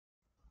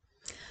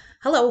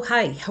Hello,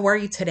 hi, how are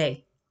you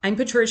today? I'm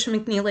Patricia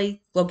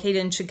McNeely, located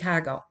in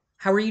Chicago.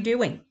 How are you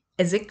doing?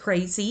 Is it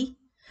crazy?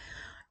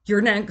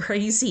 You're not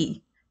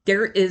crazy.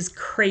 There is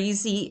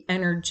crazy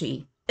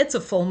energy. It's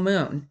a full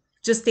moon.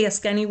 Just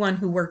ask anyone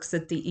who works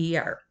at the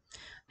ER,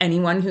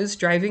 anyone who's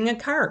driving a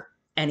car,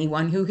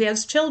 anyone who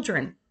has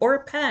children or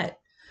a pet.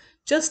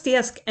 Just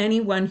ask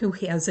anyone who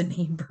has a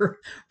neighbor,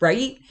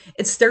 right?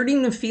 It's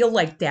starting to feel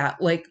like that.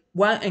 Like,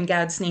 what in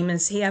God's name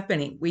is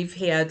happening? We've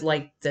had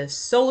like the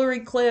solar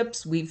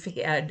eclipse, we've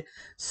had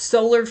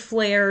solar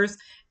flares,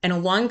 and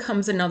along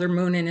comes another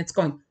moon and it's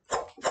going.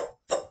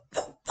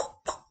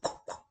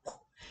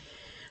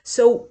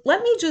 So,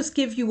 let me just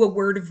give you a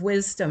word of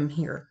wisdom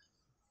here.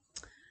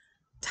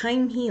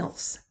 Time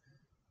heals.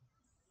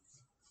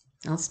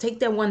 Now, let's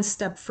take that one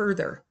step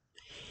further.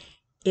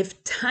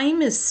 If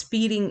time is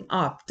speeding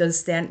up,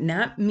 does that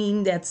not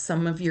mean that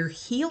some of your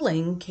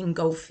healing can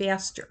go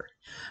faster?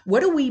 What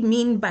do we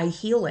mean by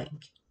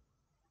healing?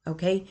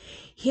 Okay,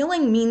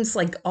 healing means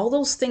like all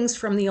those things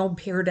from the old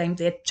paradigm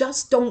that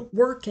just don't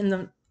work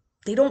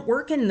they don't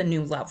work in the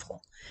new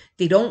level.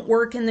 They don't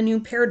work in the new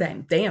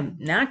paradigm. Damn,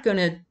 not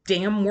gonna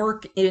damn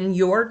work in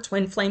your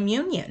twin flame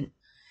union.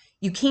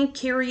 You can't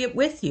carry it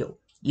with you.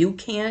 You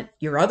can't,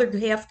 your other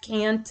half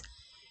can't.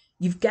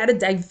 You've got to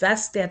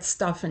divest that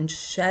stuff and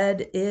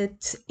shed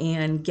it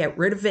and get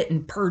rid of it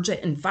and purge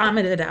it and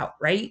vomit it out,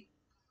 right?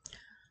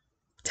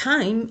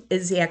 Time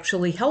is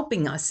actually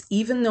helping us,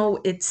 even though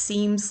it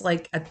seems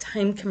like a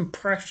time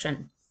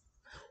compression.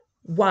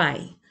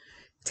 Why?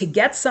 To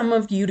get some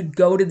of you to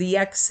go to the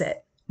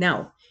exit.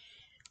 Now,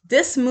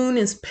 this moon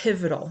is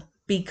pivotal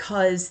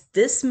because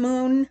this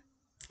moon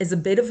is a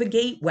bit of a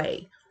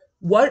gateway.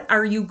 What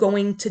are you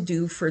going to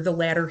do for the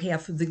latter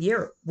half of the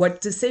year?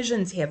 What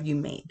decisions have you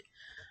made?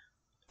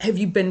 Have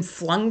you been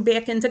flung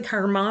back into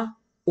karma,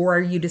 or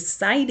are you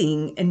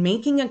deciding and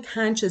making a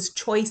conscious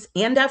choice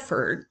and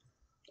effort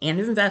and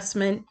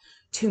investment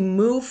to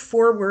move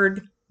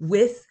forward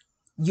with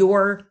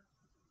your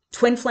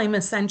twin flame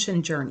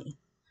ascension journey?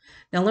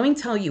 Now, let me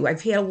tell you,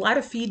 I've had a lot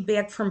of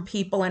feedback from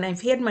people and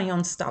I've had my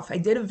own stuff. I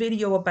did a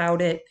video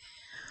about it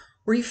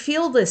where you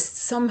feel this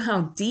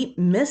somehow deep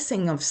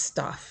missing of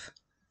stuff.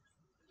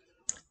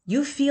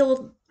 You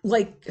feel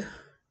like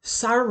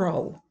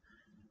sorrow,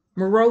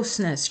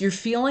 moroseness. You're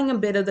feeling a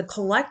bit of the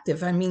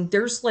collective. I mean,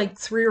 there's like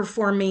 3 or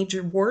 4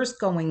 major wars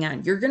going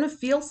on. You're going to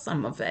feel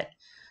some of it.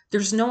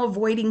 There's no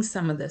avoiding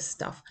some of this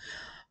stuff.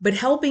 But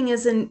helping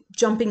isn't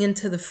jumping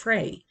into the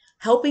fray.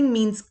 Helping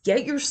means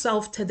get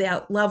yourself to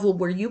that level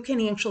where you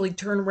can actually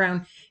turn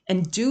around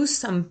and do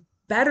some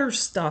better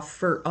stuff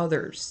for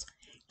others.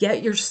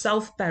 Get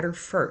yourself better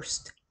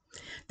first.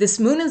 This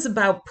moon is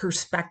about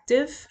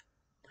perspective,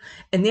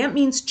 and that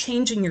means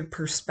changing your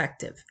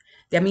perspective.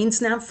 That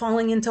means not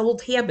falling into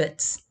old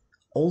habits,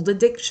 old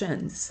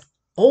addictions,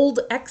 old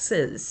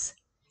exes,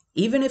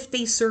 even if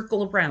they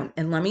circle around.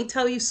 And let me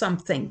tell you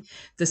something,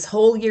 this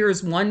whole year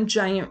is one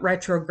giant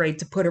retrograde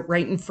to put it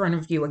right in front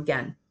of you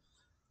again.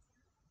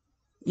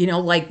 You know,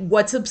 like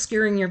what's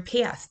obscuring your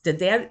path? Did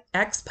that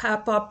ex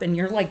pop up and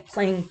you're like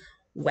playing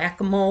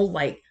whack-a-mole?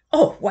 Like,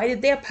 oh, why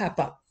did that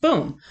pop up?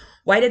 Boom.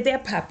 Why did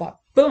that pop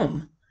up?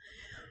 Boom.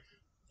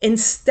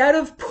 Instead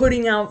of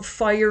putting out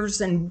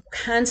fires and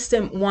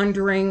constant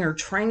wondering or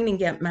trying to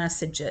get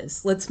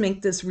messages, let's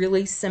make this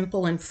really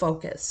simple and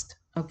focused,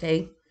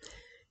 okay?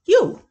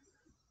 You,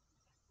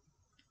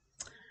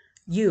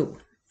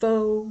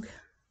 Vogue,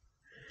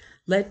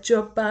 let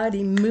your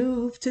body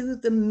move to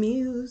the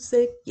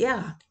music,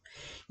 yeah.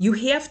 You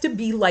have to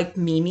be like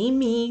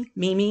me.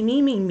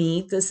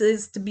 This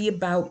is to be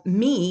about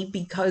me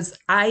because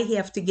I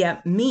have to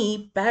get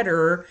me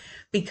better,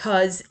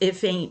 because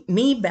if ain't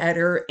me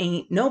better,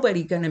 ain't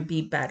nobody gonna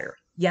be better.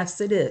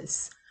 Yes, it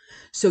is.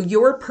 So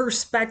your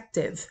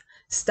perspective,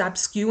 stop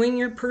skewing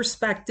your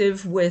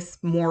perspective with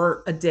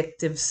more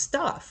addictive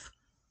stuff,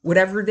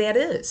 whatever that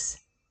is.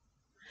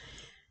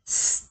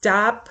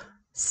 Stop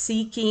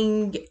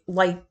seeking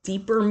like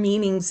deeper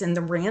meanings in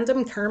the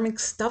random karmic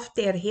stuff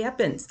that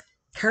happens.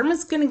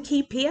 Karma's going to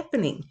keep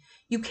happening.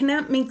 You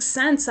cannot make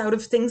sense out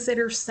of things that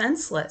are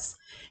senseless.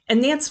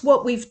 And that's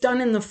what we've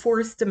done in the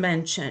 4th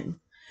dimension.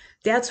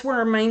 That's where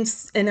our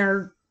minds and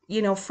our,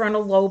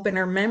 frontal lobe and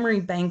our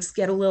memory banks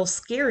get a little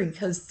scary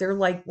because they're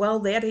like, well,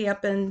 that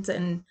happened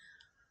and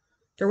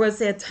there was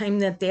that time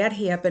that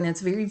happened.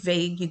 It's very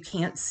vague. You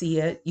can't see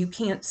it. You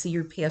can't see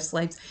your past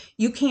lives.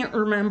 You can't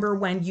remember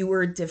when you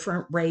were a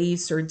different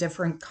race or a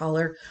different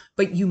color,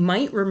 but you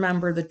might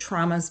remember the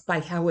traumas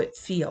by how it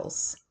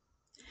feels.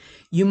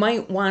 You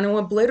might want to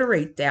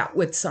obliterate that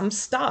with some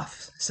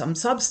stuff, some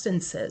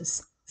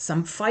substances,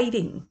 some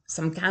fighting,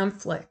 some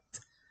conflict,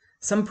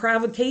 some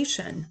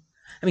provocation.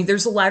 I mean,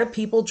 there's a lot of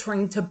people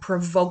trying to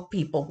provoke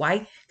people.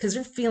 Why? Because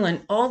they're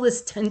feeling all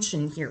this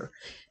tension here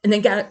and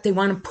they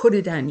want to put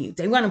it on you.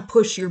 They want to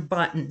push your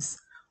buttons.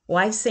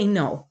 Well, I say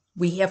no.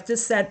 We have to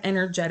set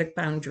energetic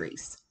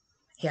boundaries.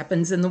 It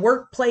happens in the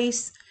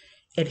workplace.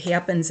 It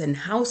happens in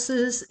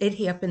houses. It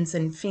happens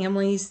in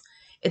families.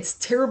 It's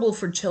terrible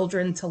for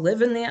children to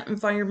live in that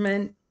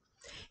environment.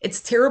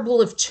 It's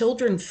terrible if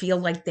children feel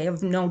like they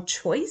have no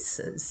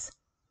choices.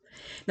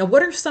 Now,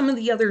 what are some of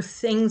the other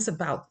things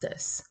about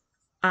this?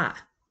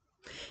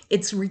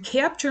 It's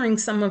recapturing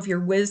some of your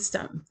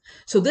wisdom.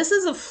 So this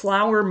is a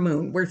flower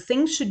moon where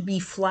things should be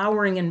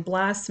flowering and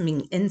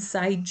blossoming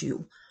inside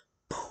you.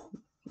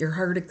 Your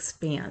heart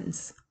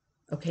expands,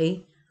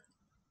 okay?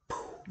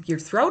 Your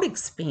throat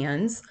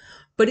expands,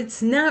 but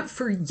it's not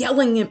for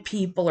yelling at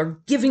people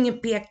or giving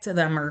it back to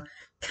them or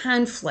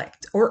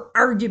conflict or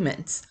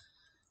arguments.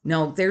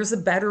 No, there's a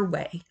better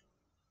way.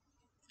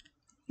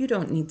 You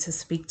don't need to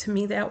speak to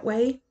me that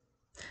way,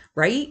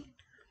 right?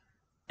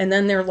 And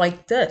then they're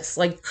like this,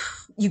 like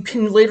you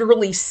can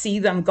literally see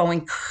them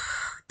going,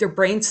 their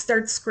brains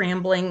start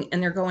scrambling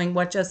and they're going,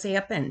 what just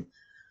happened?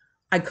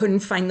 I couldn't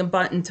find the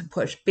button to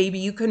push. Baby,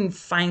 you couldn't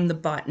find the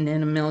button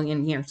in a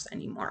million years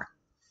anymore,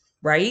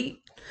 right?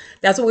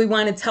 That's what we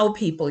want to tell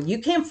people. You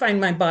can't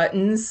find my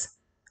buttons.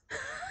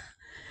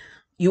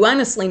 You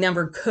honestly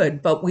never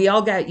could, but we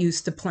all got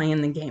used to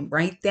playing the game,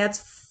 right? That's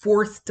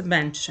fourth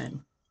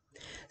dimension.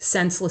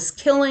 Senseless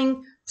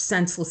killing,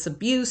 senseless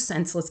abuse,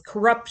 senseless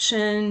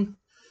corruption.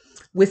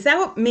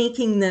 Without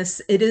making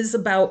this, it is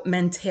about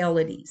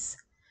mentalities.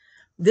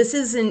 This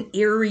is an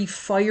airy,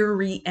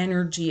 fiery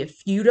energy.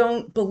 If you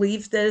don't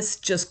believe this,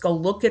 just go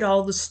look at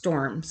all the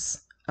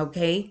storms,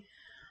 okay?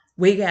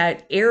 We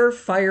got air,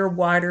 fire,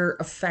 water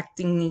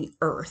affecting the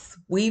earth.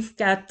 We've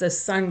got the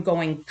sun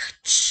going,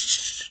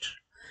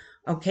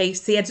 okay?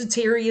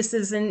 Sagittarius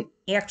is an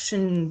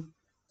action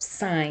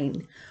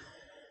sign.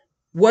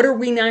 What are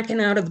we knocking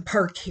out of the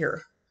park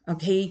here,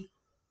 okay?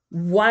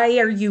 Why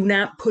are you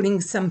not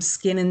putting some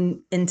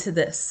skin into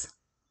this?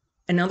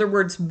 In other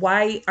words,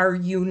 why are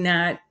you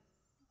not,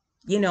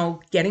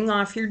 getting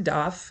off your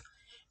duff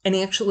and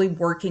actually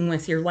working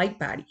with your light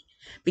body?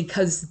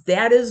 Because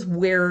that is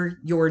where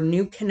your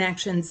new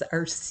connections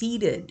are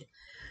seated.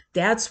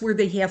 That's where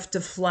they have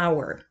to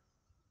flower.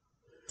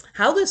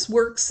 How this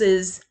works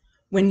is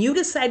when you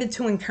decided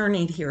to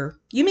incarnate here,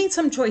 you made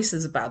some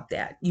choices about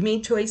that. You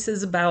made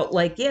choices about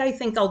like, yeah, I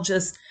think I'll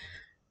just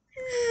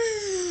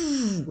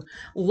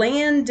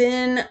land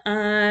in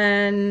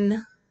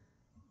on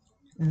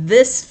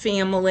this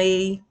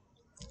family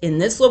in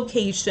this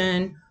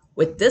location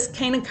with this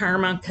kind of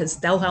karma because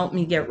they'll help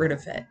me get rid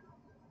of it.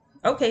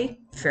 Okay,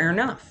 fair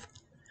enough.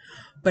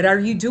 But are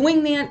you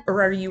doing that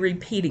or are you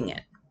repeating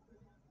it?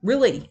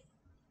 Really,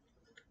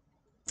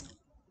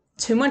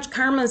 too much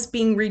karma is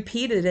being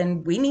repeated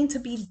and we need to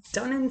be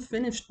done and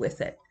finished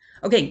with it.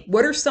 Okay,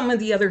 what are some of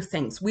the other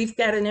things? We've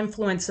got an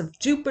influence of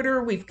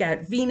Jupiter, we've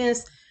got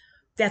Venus.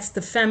 That's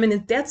the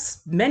feminine,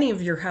 that's many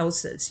of your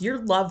houses, your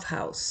love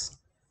house,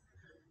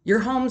 your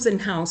homes and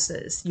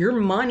houses, your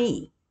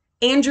money,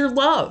 and your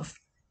love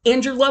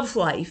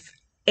life.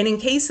 And in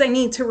case I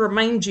need to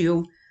remind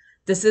you,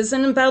 this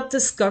isn't about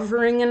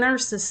discovering a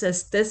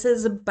narcissist. This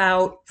is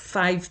about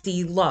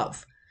 5D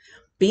love.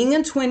 Being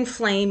a twin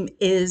flame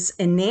is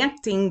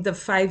enacting the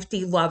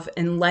 5D love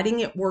and letting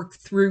it work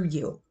through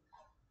you.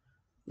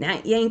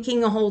 Not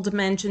yanking a whole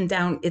dimension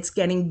down. It's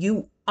getting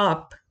you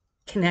up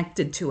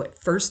connected to it.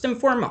 First and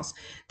foremost,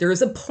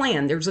 there's a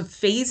plan. There's a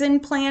phase in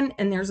plan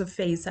and there's a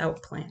phase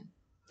out plan.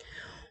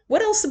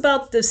 What else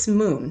about this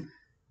moon?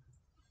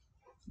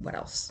 What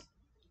else?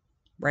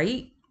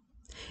 Right?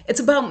 It's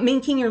about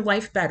making your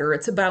life better.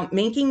 It's about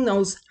making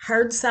those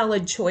hard,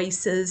 solid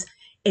choices.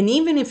 And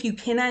even if you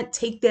cannot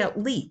take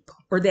that leap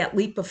or that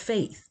leap of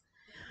faith,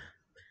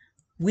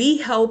 we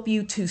help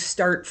you to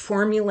start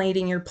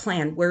formulating your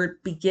plan where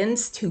it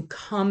begins to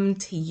come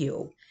to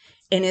you.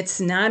 And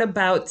it's not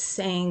about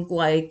saying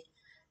like,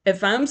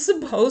 if I'm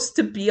supposed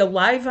to be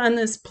alive on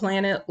this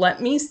planet,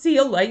 let me see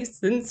a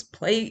license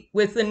plate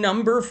with a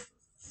number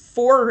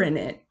 4 in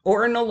it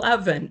or an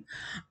 11.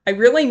 I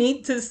really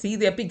need to see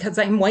that because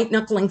I'm white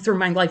knuckling through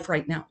my life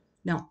right now.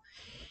 No,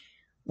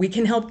 we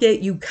can help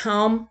get you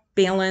calm,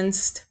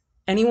 balanced.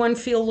 Anyone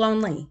feel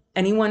lonely?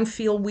 Anyone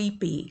feel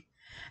weepy?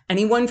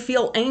 Anyone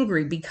feel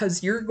angry?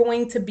 Because you're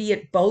going to be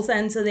at both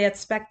ends of that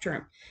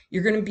spectrum.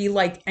 You're going to be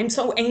like, I'm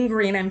so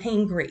angry and I'm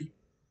hangry.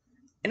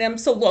 And I'm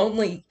so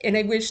lonely and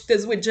I wish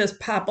this would just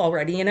pop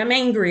already. And I'm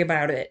angry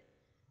about it.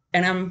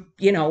 And I'm,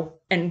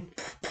 and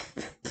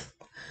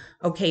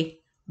okay,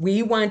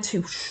 we want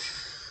to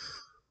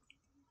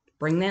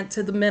bring that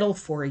to the middle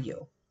for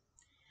you.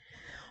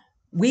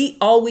 We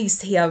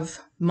always have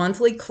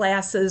monthly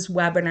classes,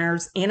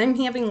 webinars, and I'm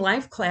having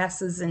live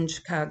classes in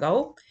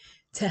Chicago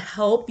to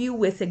help you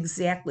with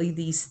exactly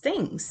these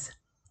things.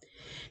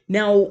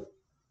 Now,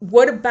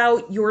 what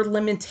about your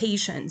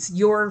limitations?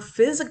 Your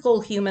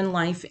physical human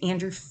life and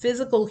your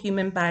physical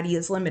human body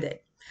is limited,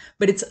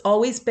 but it's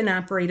always been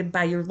operated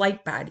by your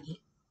light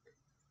body.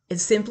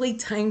 It's simply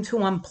time to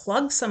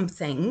unplug some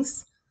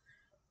things,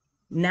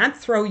 not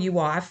throw you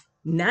off,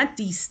 not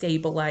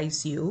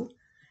destabilize you,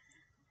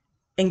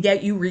 and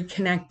get you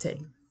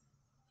reconnected.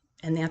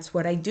 And that's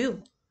what I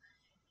do.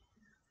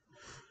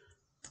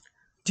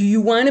 Do you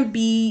want to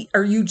be,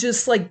 are you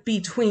just like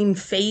between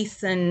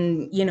faith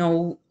and,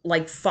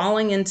 like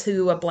falling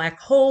into a black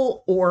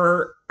hole?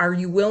 Or are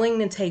you willing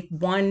to take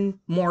one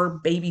more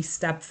baby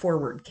step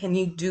forward? Can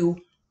you do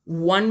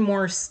one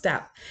more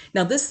step?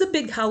 Now, this is a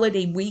big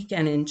holiday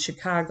weekend in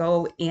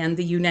Chicago and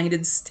the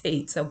United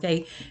States,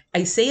 okay?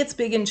 I say it's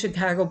big in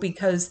Chicago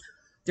because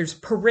there's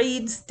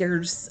parades,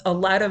 there's a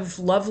lot of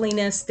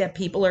loveliness that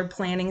people are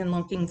planning and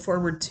looking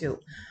forward to.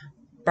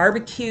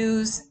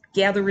 Barbecues,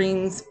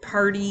 gatherings,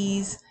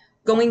 parties,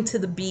 going to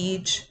the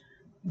beach,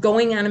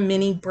 going on a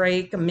mini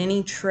break, a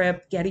mini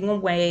trip, getting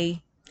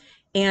away.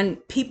 And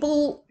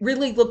people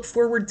really look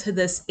forward to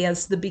this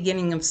as the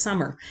beginning of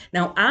summer.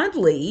 Now,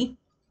 oddly,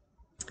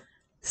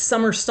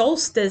 summer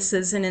solstice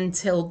isn't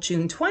until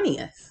June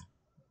 20th.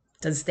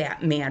 Does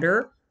that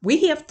matter?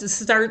 We have to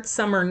start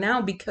summer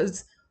now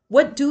because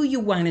what do you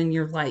want in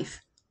your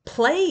life?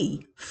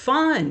 Play,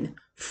 fun,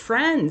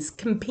 friends,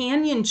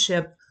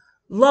 companionship,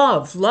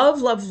 love,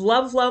 love, love,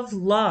 love, love,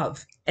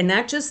 love. And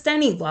not just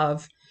any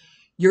love.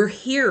 You're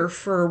here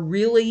for a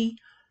really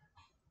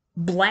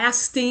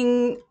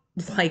blasting,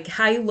 like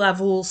high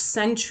level,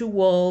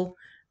 sensual,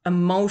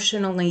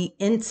 emotionally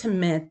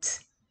intimate,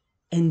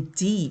 and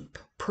deep,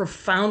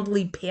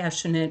 profoundly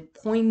passionate,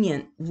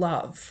 poignant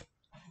love.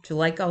 Do you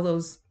like all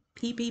those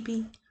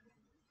PPP?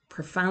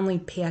 Profoundly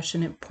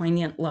passionate,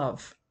 poignant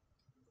love.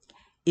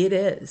 It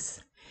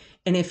is.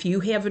 And if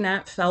you have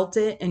not felt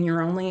it and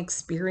your only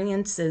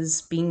experience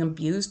is being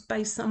abused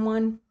by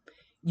someone,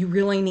 you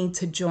really need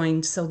to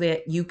join so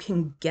that you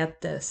can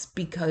get this,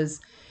 because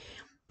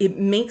it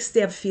makes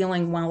that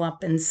feeling well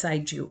up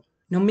inside you.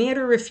 No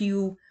matter if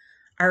you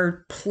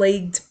are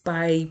plagued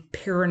by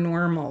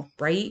paranormal,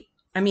 right?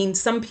 I mean,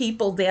 some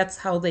people, that's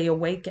how they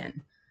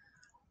awaken.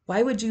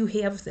 Why would you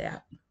have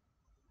that?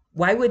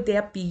 Why would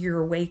that be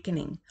your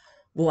awakening?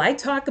 Well, I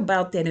talk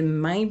about that in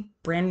my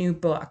brand new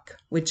book,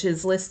 which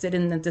is listed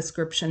in the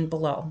description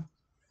below.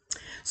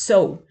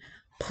 So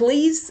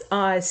please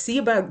see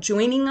about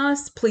joining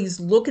us. Please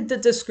look at the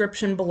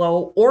description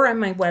below or on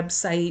my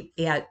website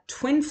at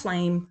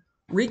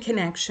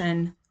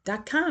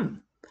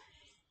twinflamereconnection.com.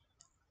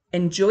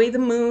 Enjoy the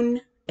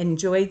moon.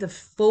 Enjoy the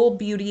full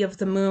beauty of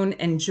the moon.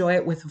 Enjoy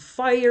it with a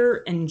fire.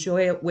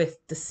 Enjoy it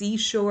with the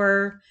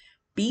seashore.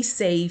 Be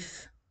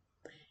safe.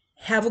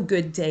 Have a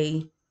good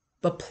day.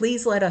 But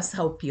please let us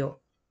help you,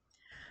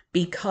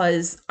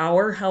 because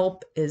our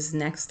help is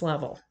next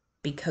level,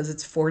 because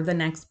it's for the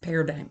next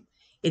paradigm.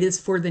 It is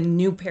for the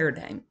new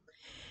paradigm.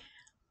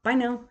 Bye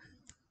now.